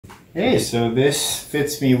Hey, so this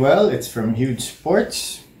fits me well. It's from Huge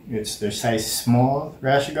Sports. It's their size small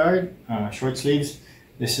rash guard, short sleeves.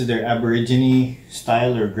 This is their Aborigine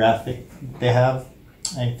style or graphic they have.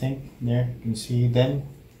 I think there you can see them,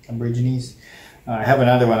 Aborigines. I have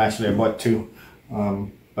another one actually. I bought two,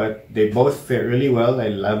 but they both fit really well. I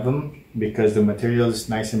love them because the material is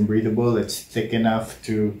nice and breathable. It's thick enough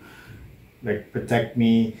to like protect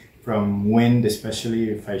me from wind, especially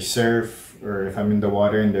if I surf or if I'm in the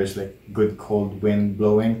water and there's like good cold wind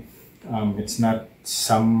blowing. It's not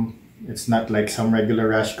like some regular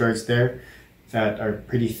rash guards there that are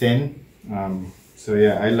pretty thin. So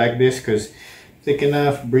yeah, I like this because thick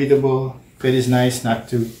enough, breathable, fit is nice, not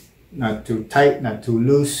too tight, not too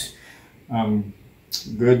loose.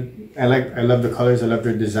 Good. I love the colors. I love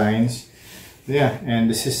their designs. Yeah, and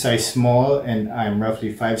this is size small, and I'm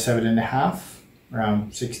roughly 5'7.5",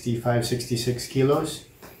 around 65, 66 kilos.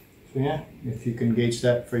 So yeah, if you can gauge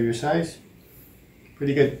that for your size,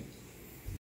 pretty good.